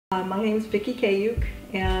My name is Vickie Kayuk,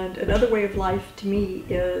 and another way of life to me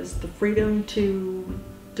is the freedom to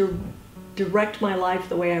direct my life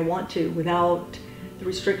the way I want to without the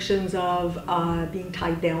restrictions of being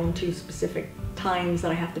tied down to specific times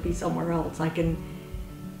that I have to be somewhere else. I can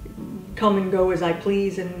come and go as I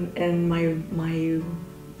please, and my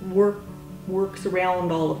work works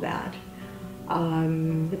around all of that.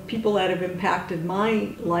 The people that have impacted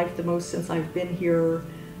my life the most since I've been here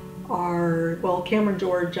are, well, Cameron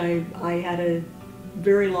George. I had a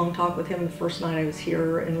very long talk with him the first night I was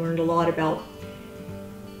here and learned a lot about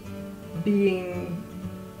being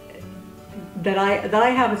that I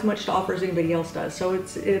have as much to offer as anybody else does. So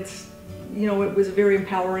it's you know, it was a very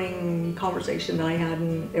empowering conversation that I had,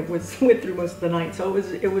 and it went through most of the night. So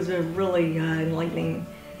it was a really enlightening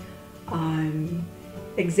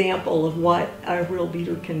example of what a real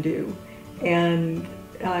leader can do. And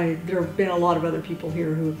there have been a lot of other people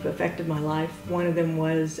here who have affected my life. One of them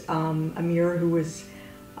was Amir, who was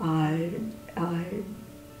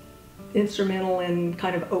instrumental in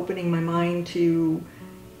kind of opening my mind to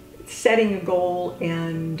setting a goal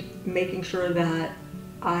and making sure that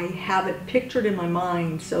I have it pictured in my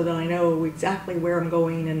mind so that I know exactly where I'm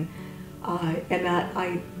going, and that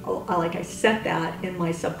I set that in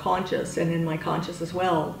my subconscious and in my conscious as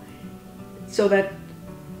well, so that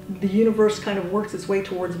the universe kind of works its way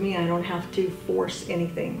towards me. I don't have to force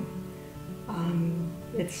anything.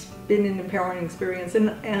 It's been an empowering experience,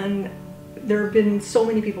 and there have been so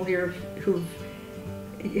many people here who've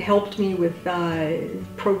helped me with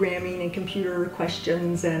programming and computer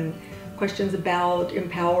questions and questions about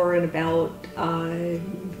Empower and about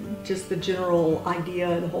just the general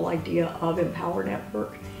idea, the whole idea of Empower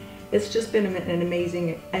Network. It's just been an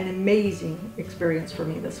amazing experience for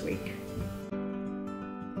me this week.